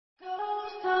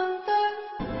Ghosthunter.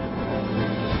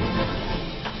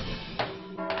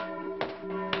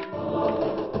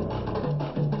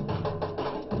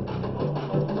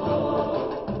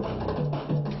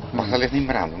 Mag dat licht niet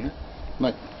meer aandoen, hè?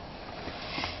 Nee.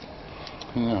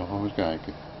 Nou, gaan we eens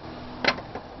kijken.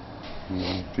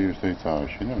 Op de eerste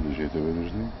etage, nou daar zitten we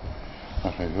dus nu.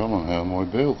 Dat geeft wel een heel mooi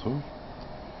beeld hoor.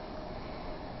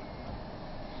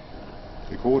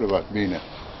 Ik hoorde wat binnen.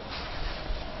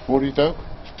 Hoor je het ook?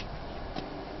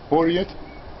 Hoor je het?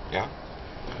 Ja.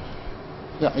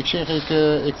 Ja, ik zeg,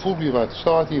 ik voel hier wat.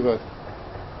 Staat hier wat?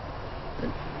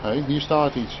 Hé, hier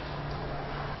staat iets.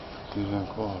 Ze zijn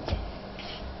kwaad.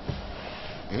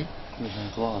 Ze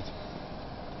zijn kwaad.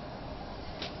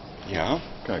 Ja.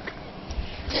 Kijk.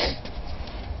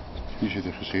 Hier zit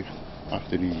een gezicht.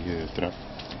 Achter die trap.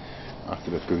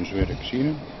 Achter dat kunstwerk. Zie je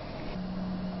hem?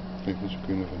 Kijk, ze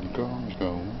kunnen van die kamers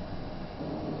komen.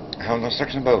 Gaan we dan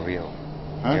straks naar boven, joh?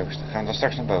 Huh? Joost, gaan we dan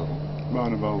straks naar boven? Waar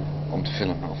naar boven? Om te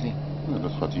filmen, of niet? Nou,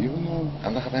 dat gaat hier vandaan.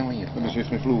 En dat gaat helemaal hier. En er zit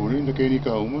geen vloer in, daar kun je niet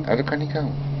komen. Oh, dat kan niet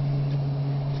komen.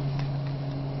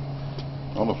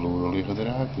 Alle vloeren liggen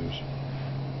eruit dus.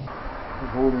 Ik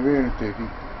hoor nu weer een tikkie.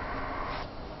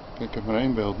 Ik heb maar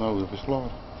één beeld nodig, is klaar.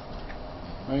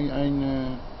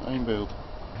 Eén beeld.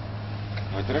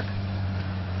 Wat druk?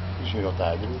 Is hier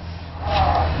altijd druk.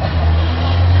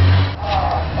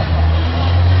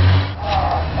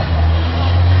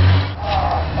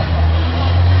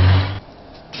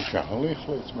 Ik zag een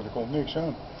lichtflits, maar er komt niks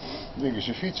aan. Ik denk, is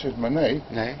een fietser, maar nee.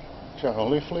 Nee. Ik zag een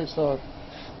lichtflits daar.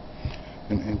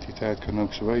 Een entiteit kan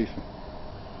ook zweven.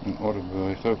 Een orb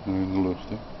beweegt ook nu in de lucht,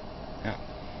 hè. Ja.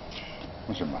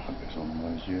 Maar ze mag het best wel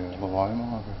een beetje lawaai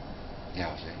maken. Ja,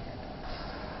 zeker.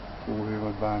 Ik voel weer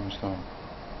wat bij me staan.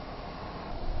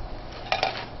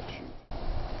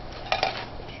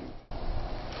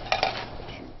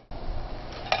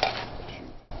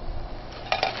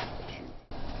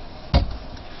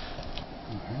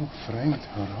 Een heel vreemd,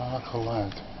 raar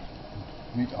geluid.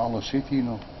 Niet alles zit hier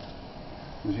nog.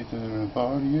 Er zitten er een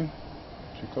paar hier.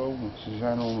 Ze komen, ze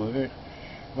zijn onderweg.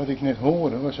 Wat ik net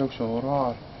hoorde was ook zo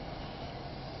raar.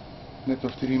 Net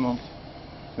of er iemand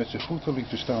met zijn voeten liep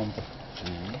te stampen.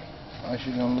 Als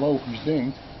je dan logisch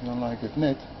denkt, dan lijkt het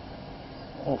net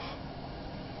of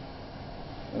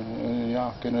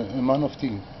ja, een man of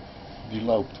 10 die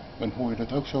loopt. Dan hoor je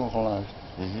dat ook zo'n geluid.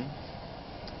 Een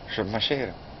soort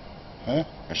masseren. Hè?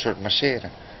 Een soort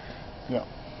masseren. Ja.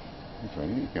 Ik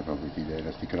weet niet, ik heb ook het idee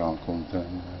dat die kraan komt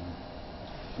en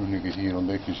toen ik het hier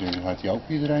ontdekte, had hij ook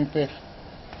iedereen pech.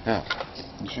 Ja.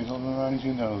 Er zit al bij mij niet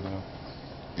in de auto.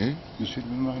 Er zit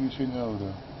bij mij niet in de auto.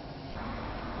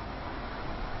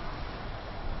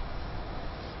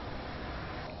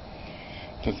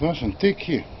 Dat was een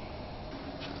tikje.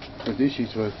 Dat is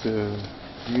iets wat je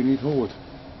niet hoort.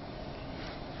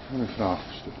 En ik vraag,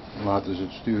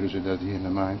 sturen ze dat hier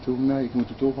naar mij toe? Nee, ik moet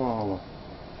het ophalen.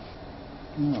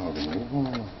 Nou, ik moet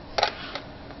ophalen.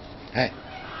 Hé.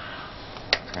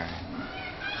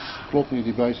 Klopt niet,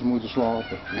 die beesten moeten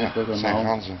slapen. Ja, dat zijn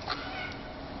ganzen.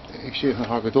 Ik zeg, dan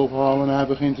ga ik het ophalen en hij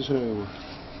begint te schreeuwen.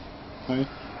 Hé?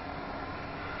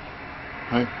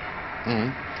 Hé?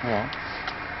 Ja.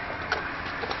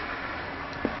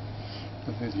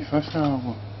 Dat werd hij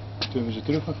vastgehouden. Toen hebben ze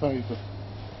teruggegeven.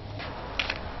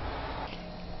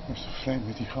 Dat is toch vreemd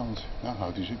met die gans. Nou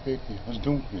houdt hij zijn bekje. Als het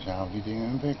donker is, houdt die dingen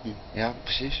een bekje. Ja,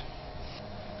 precies.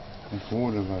 Ik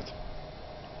hoorde wat.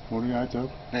 Hoorde jij het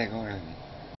ook? Nee, ik hoor het niet.